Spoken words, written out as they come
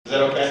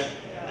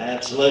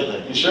Absolutely.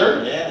 You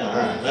sure? Yeah. All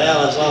right.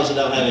 Well, as long as it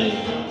don't have any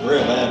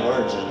real bad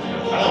words in it.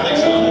 I don't think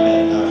so.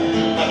 Okay, all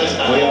right. Not this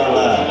time. We are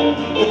live.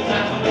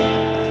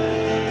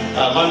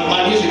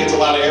 My music gets a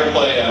lot of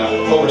airplay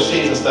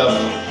overseas and stuff,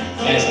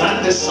 and it's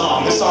not this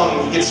song. This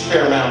song gets a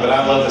fair amount, but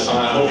I love this song.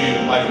 I hope you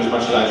like it as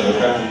much as I do,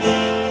 okay?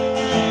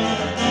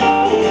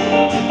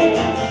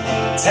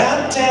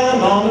 Top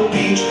down on the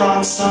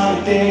beachfront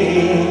sunny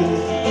day,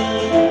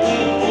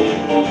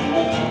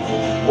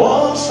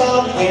 warm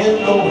soft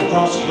wind blowing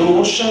across the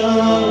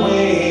ocean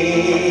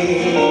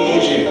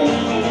waves, yeah.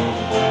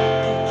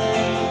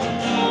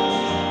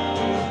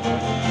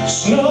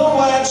 Snow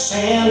white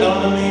sand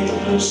underneath the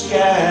blue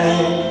sky.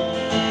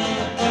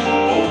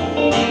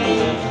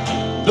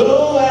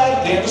 Though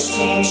I've never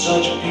seen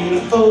such a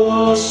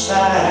beautiful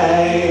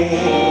sight.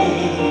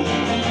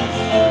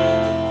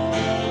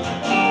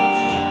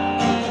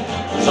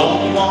 There's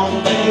only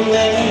one thing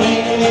that can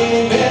make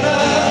me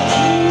better.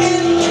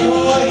 Into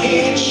a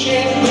head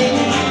shed wind,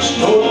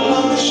 stroll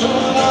along the shore,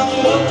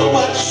 love to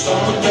watch the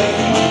sunset.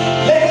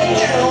 Lay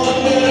down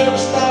under the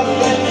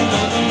starlight,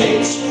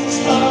 make sweet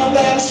love,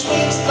 that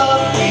sweet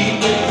love we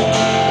make.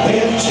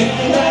 When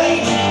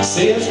tonight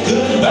says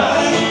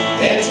goodbye,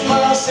 and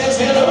tomorrow says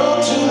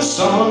hello to the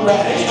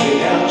sunrise.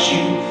 Without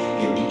you,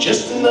 it'd be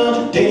just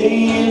another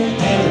day in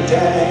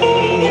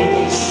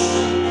paradise.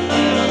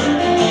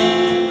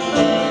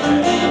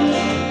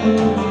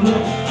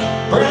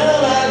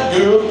 Brown-eyed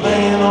girl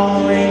playing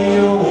on the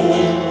radio,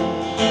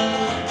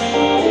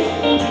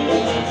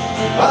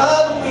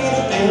 I'll be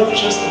the film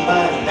just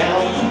about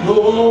down the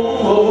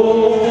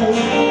road.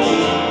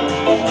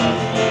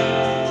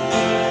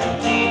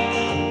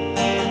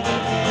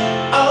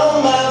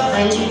 All my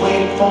friends are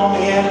waiting for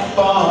me at the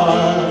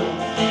bar.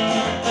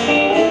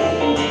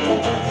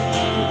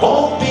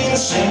 Won't be the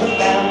same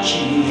without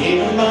you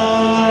in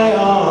my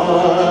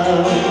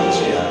arms,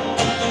 yeah.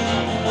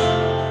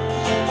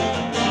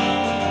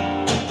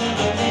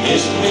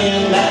 It's me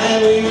and I,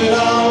 we would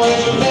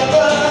always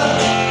remember.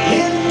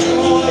 Into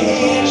a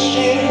head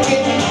shed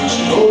wind,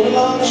 stroll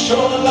along the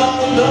shore, along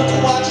the look to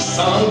watch the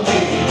sun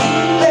fade.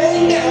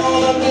 Lay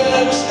down under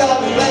the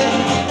starry light,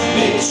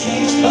 make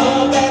sweet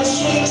love, that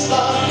sweet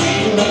love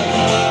we make.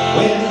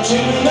 When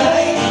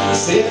tonight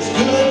says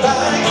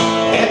goodbye,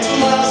 and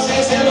tomorrow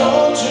says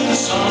hello to the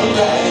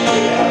sunrise.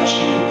 Without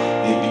you,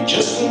 it'd be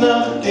just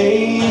another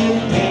day in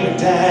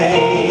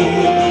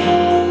paradise.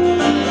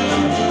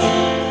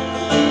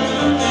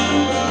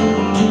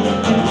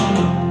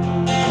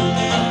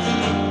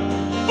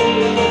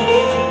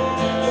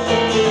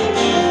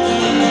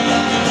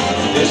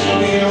 This will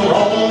be a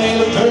roll in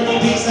the third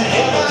piece of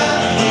heaven.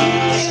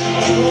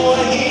 Into a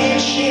head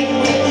shed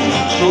wind,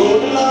 stroll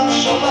along the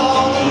shore,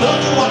 long enough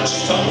to watch the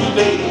sun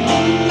fade.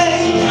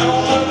 Lay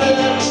down under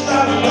the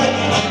starlight,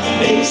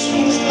 make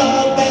sweet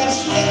love, that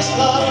sweet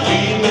love we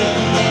make.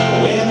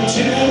 When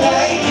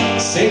tonight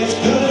says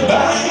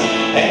goodbye,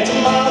 and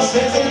tomorrow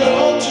says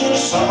hello to the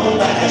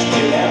sunrise.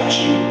 Without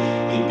you,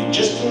 it'd be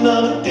just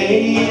another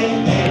day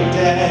in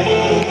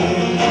paradise.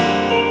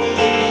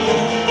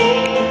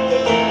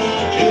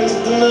 Just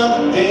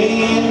another day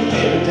in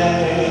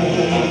paradise.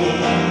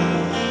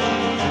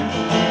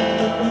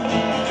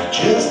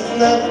 Just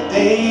another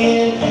day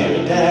in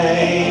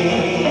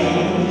paradise.